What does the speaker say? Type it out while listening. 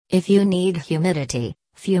If you need humidity,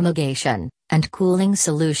 fumigation, and cooling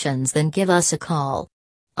solutions, then give us a call.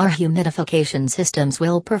 Our humidification systems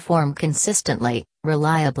will perform consistently,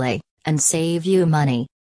 reliably, and save you money.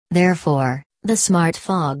 Therefore, the Smart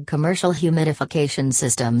Fog commercial humidification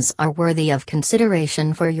systems are worthy of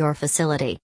consideration for your facility.